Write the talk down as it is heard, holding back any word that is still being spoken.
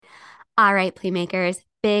All right, Playmakers,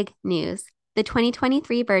 big news. The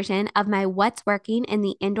 2023 version of my What's Working in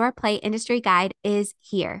the Indoor Play Industry Guide is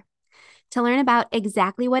here. To learn about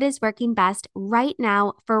exactly what is working best right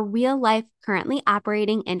now for real life, currently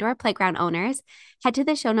operating indoor playground owners, head to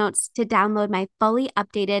the show notes to download my fully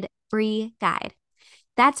updated free guide.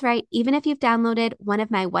 That's right, even if you've downloaded one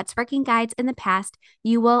of my What's Working guides in the past,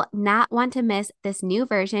 you will not want to miss this new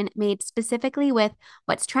version made specifically with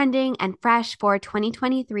what's trending and fresh for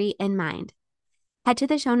 2023 in mind. Head to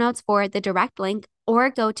the show notes for the direct link or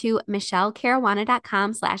go to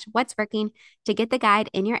michellecaruana.com/what's working to get the guide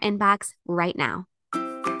in your inbox right now.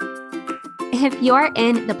 If you're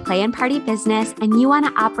in the play and party business and you want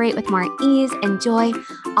to operate with more ease and joy,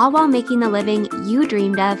 all while making the living you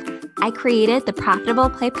dreamed of, I created the Profitable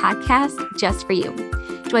Play podcast just for you.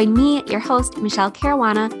 Join me, your host, Michelle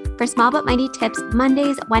Caruana, for small but mighty tips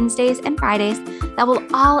Mondays, Wednesdays, and Fridays that will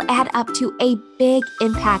all add up to a big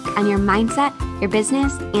impact on your mindset, your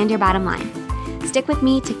business, and your bottom line. Stick with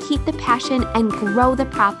me to keep the passion and grow the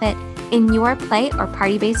profit in your play or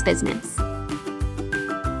party-based business.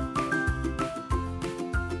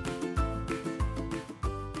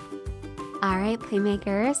 All right,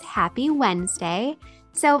 Playmakers, happy Wednesday.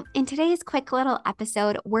 So in today's quick little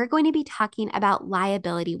episode, we're going to be talking about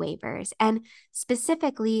liability waivers and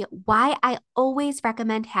specifically why I always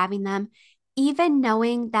recommend having them, even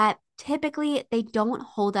knowing that typically they don't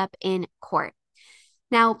hold up in court.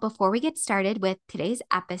 Now, before we get started with today's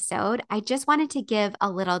episode, I just wanted to give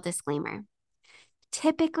a little disclaimer.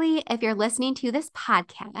 Typically, if you're listening to this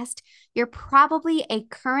podcast, you're probably a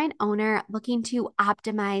current owner looking to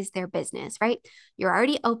optimize their business, right? You're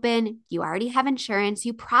already open, you already have insurance,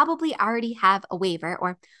 you probably already have a waiver,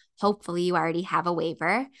 or hopefully you already have a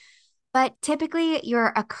waiver, but typically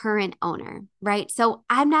you're a current owner, right? So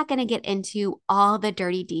I'm not going to get into all the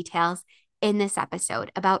dirty details in this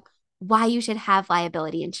episode about why you should have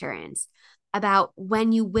liability insurance, about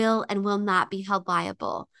when you will and will not be held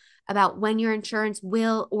liable, about when your insurance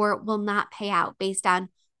will or will not pay out based on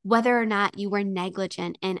whether or not you were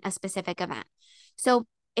negligent in a specific event. So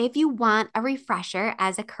if you want a refresher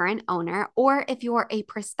as a current owner, or if you're a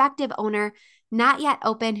prospective owner not yet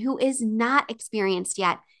open who is not experienced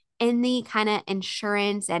yet in the kind of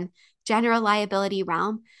insurance and general liability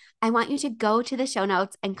realm, I want you to go to the show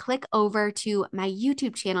notes and click over to my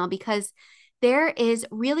YouTube channel because there is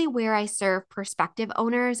really where I serve prospective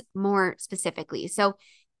owners more specifically. So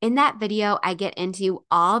in that video, I get into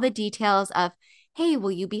all the details of, hey, will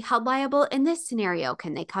you be held liable in this scenario?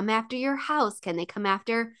 Can they come after your house? Can they come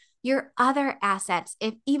after your other assets?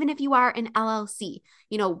 Even if you are an LLC,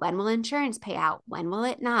 when will insurance pay out? When will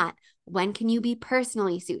it not? When can you be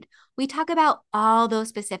personally sued? We talk about all those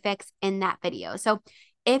specifics in that video. So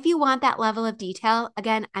if you want that level of detail,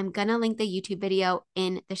 again, I'm going to link the YouTube video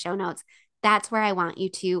in the show notes. That's where I want you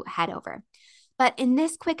to head over. But in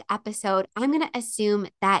this quick episode, I'm going to assume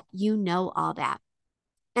that you know all that.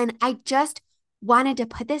 And I just wanted to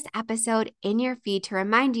put this episode in your feed to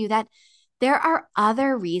remind you that there are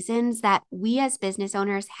other reasons that we as business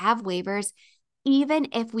owners have waivers, even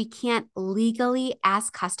if we can't legally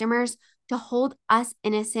ask customers to hold us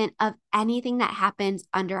innocent of anything that happens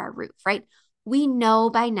under our roof, right? We know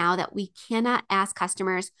by now that we cannot ask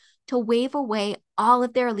customers to waive away all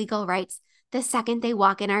of their legal rights the second they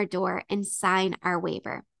walk in our door and sign our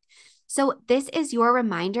waiver. So this is your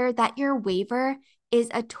reminder that your waiver is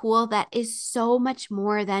a tool that is so much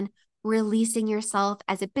more than releasing yourself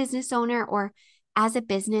as a business owner or as a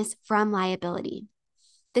business from liability.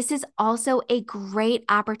 This is also a great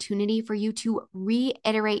opportunity for you to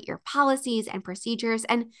reiterate your policies and procedures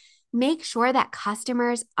and make sure that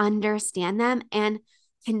customers understand them and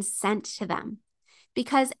consent to them.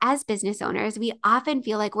 Because as business owners, we often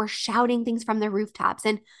feel like we're shouting things from the rooftops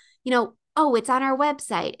and, oh, it's on our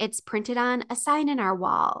website. It's printed on a sign in our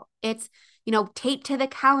wall. It's, taped to the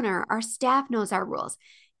counter. Our staff knows our rules.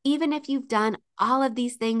 Even if you've done all of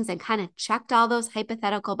these things and kind of checked all those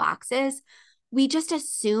hypothetical boxes, we just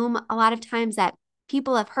assume a lot of times that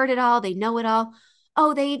people have heard it all. They know it all.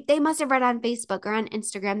 Oh, they must have read on Facebook or on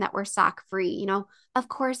Instagram that we're sock free. Of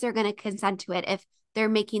course they're going to consent to it if they're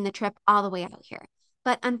making the trip all the way out here.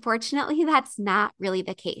 But unfortunately, that's not really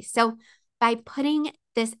the case. So by putting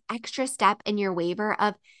this extra step in your waiver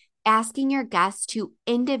of asking your guests to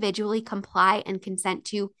individually comply and consent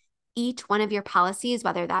to each one of your policies,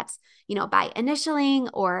 whether that's, by initialing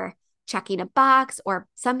or checking a box or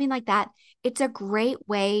something like that, it's a great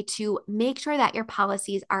way to make sure that your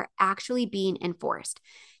policies are actually being enforced.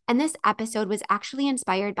 And this episode was actually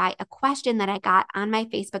inspired by a question that I got on my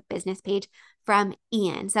Facebook business page from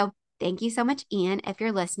Ian. So thank you so much, Ian, if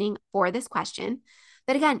you're listening, for this question.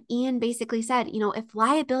 But again, Ian basically said, if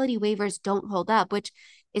liability waivers don't hold up, which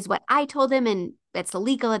is what I told him, and it's the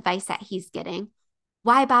legal advice that he's getting,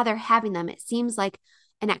 why bother having them? It seems like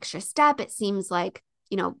an extra step. It seems like,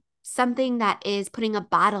 something that is putting a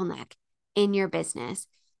bottleneck in your business.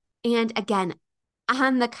 And again,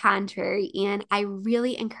 on the contrary, and I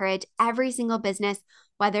really encourage every single business,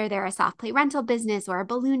 whether they're a soft play rental business or a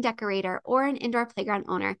balloon decorator or an indoor playground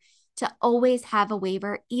owner, to always have a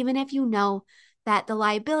waiver, even if you know that the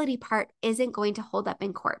liability part isn't going to hold up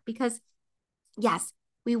in court. Because yes,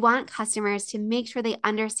 we want customers to make sure they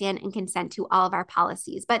understand and consent to all of our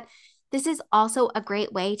policies, but this is also a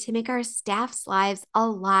great way to make our staff's lives a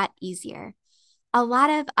lot easier. A lot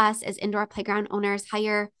of us as indoor playground owners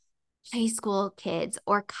hire high school kids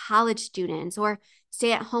or college students or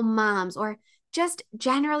stay-at-home moms or just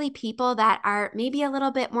generally people that are maybe a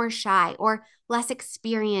little bit more shy or less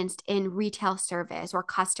experienced in retail service or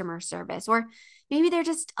customer service, or maybe they're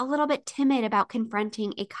just a little bit timid about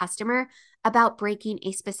confronting a customer about breaking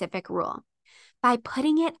a specific rule. By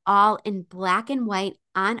putting it all in black and white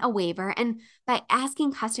on a waiver and by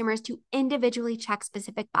asking customers to individually check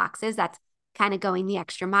specific boxes, that's kind of going the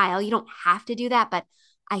extra mile. You don't have to do that, but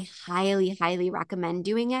I highly, highly recommend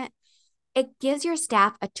doing it. It gives your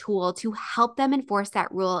staff a tool to help them enforce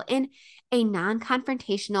that rule in a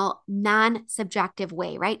non-confrontational, non-subjective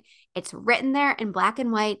way, right? It's written there in black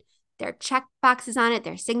and white. Their check boxes on it,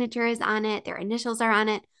 their signature is on it, their initials are on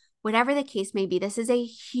it. Whatever the case may be, this is a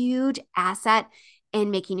huge asset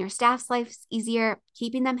in making your staff's lives easier,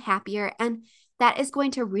 keeping them happier, and that is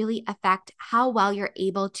going to really affect how well you're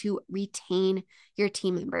able to retain your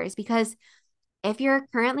team members. Because if you're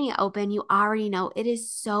currently open, you already know it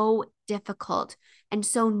is so difficult and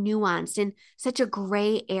so nuanced and such a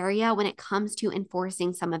gray area when it comes to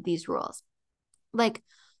enforcing some of these rules. Like,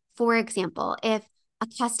 for example, if a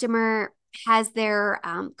customer has their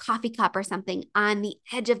coffee cup or something on the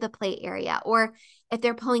edge of the play area, or if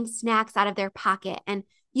they're pulling snacks out of their pocket, and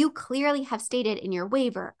you clearly have stated in your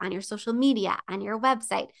waiver, on your social media, on your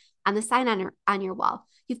website, on the sign on your wall,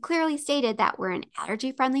 you've clearly stated that we're an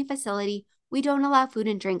allergy-friendly facility. We don't allow food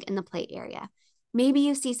and drink in the play area. Maybe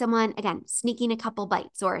you see someone, again, sneaking a couple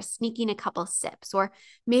bites or sneaking a couple sips, or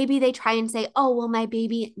maybe they try and say, oh, well, my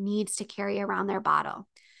baby needs to carry around their bottle.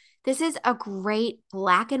 This is a great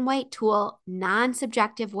black and white tool,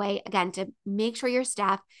 non-subjective way, again, to make sure your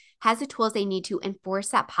staff has the tools they need to enforce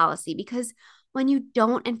that policy. Because when you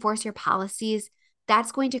don't enforce your policies,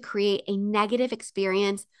 that's going to create a negative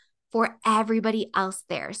experience for everybody else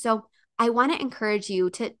there. So I want to encourage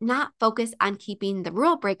you to not focus on keeping the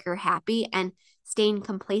rule breaker happy and staying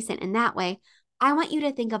complacent in that way. I want you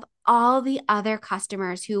to think of all the other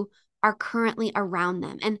customers who are currently around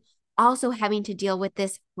them and also having to deal with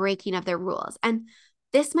this breaking of their rules. And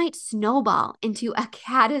this might snowball into a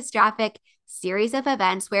catastrophic series of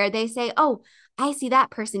events where they say, oh, I see that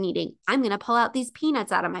person eating. I'm going to pull out these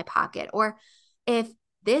peanuts out of my pocket. Or if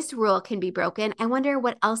this rule can be broken, I wonder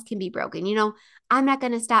what else can be broken. I'm not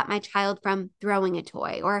going to stop my child from throwing a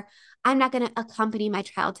toy, or I'm not going to accompany my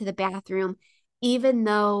child to the bathroom, even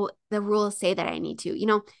though the rules say that I need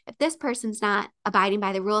to. If this person's not abiding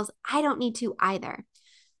by the rules, I don't need to either.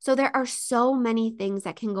 So there are so many things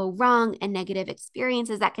that can go wrong and negative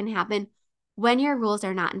experiences that can happen when your rules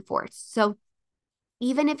are not enforced. So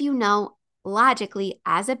even if you know logically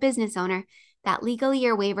as a business owner that legally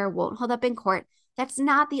your waiver won't hold up in court, that's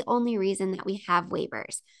not the only reason that we have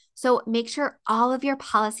waivers. So make sure all of your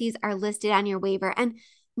policies are listed on your waiver. And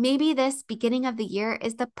maybe this beginning of the year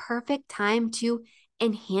is the perfect time to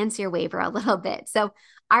enhance your waiver a little bit. So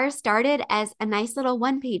ours started as a nice little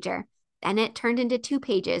one pager. Then it turned into 2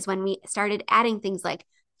 pages when we started adding things like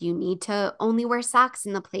you need to only wear socks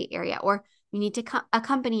in the play area, or you need to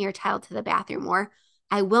accompany your child to the bathroom, or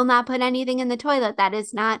I will not put anything in the toilet that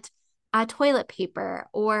is not toilet paper,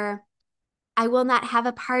 or I will not have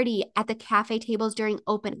a party at the cafe tables during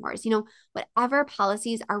open hours. Whatever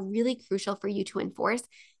policies are really crucial for you to enforce,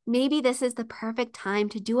 maybe this is the perfect time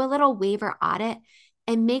to do a little waiver audit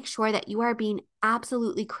and make sure that you are being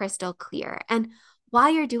absolutely crystal clear. And while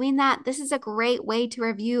you're doing that, this is a great way to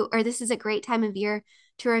review, or this is a great time of year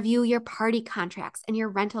to review your party contracts and your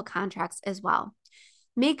rental contracts as well.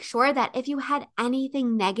 Make sure that if you had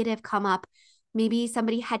anything negative come up, maybe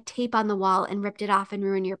somebody had tape on the wall and ripped it off and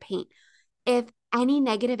ruined your paint. If any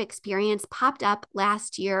negative experience popped up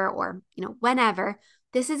last year or, whenever,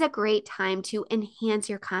 this is a great time to enhance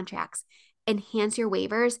your contracts, enhance your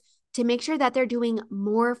waivers to make sure that they're doing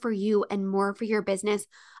more for you and more for your business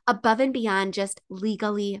above and beyond just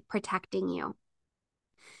legally protecting you.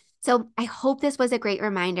 So I hope this was a great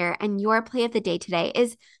reminder, and your play of the day today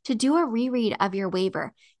is to do a reread of your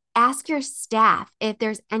waiver. Ask your staff if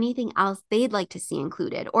there's anything else they'd like to see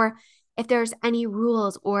included, or if there's any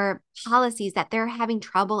rules or policies that they're having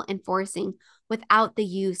trouble enforcing without the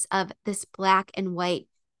use of this black and white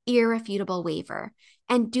irrefutable waiver.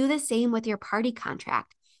 And do the same with your party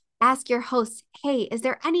contract. Ask your host, hey, is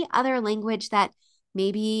there any other language that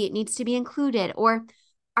maybe needs to be included? Or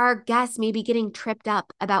are guests maybe getting tripped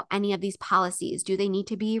up about any of these policies? Do they need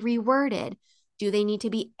to be reworded? Do they need to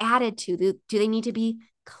be added to? Do they need to be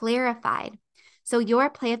clarified? So your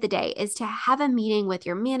play of the day is to have a meeting with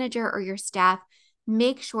your manager or your staff.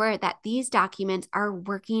 Make sure that these documents are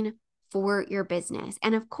working for your business.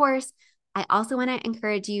 And of course, I also want to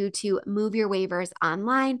encourage you to move your waivers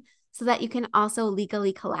online so that you can also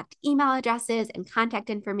legally collect email addresses and contact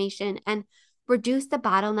information and reduce the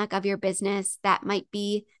bottleneck of your business that might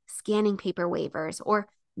be scanning paper waivers or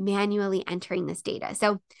manually entering this data.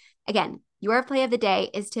 So again, your play of the day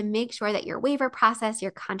is to make sure that your waiver process,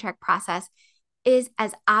 your contract process is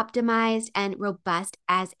as optimized and robust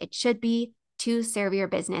as it should be to serve your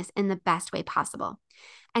business in the best way possible.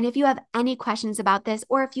 And if you have any questions about this,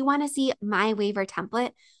 or if you want to see my waiver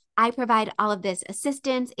template, I provide all of this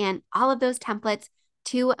assistance and all of those templates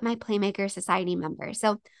to my Playmaker Society members.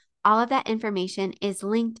 So all of that information is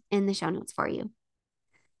linked in the show notes for you.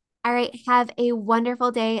 All right, have a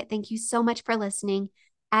wonderful day. Thank you so much for listening.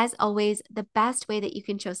 As always, the best way that you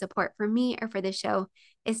can show support for me or for the show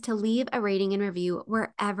is to leave a rating and review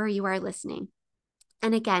wherever you are listening.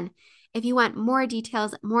 And again, if you want more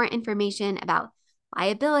details, more information about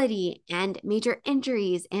liability and major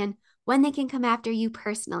injuries and when they can come after you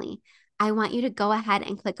personally, I want you to go ahead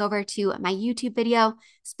and click over to my YouTube video,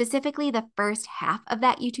 specifically the first half of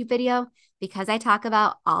that YouTube video, because I talk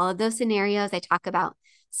about all of those scenarios. I talk about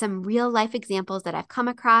some real life examples that I've come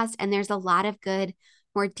across, and there's a lot of good,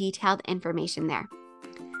 more detailed information there.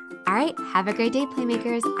 All right, have a great day,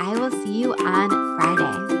 Playmakers. I will see you on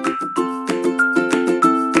Friday.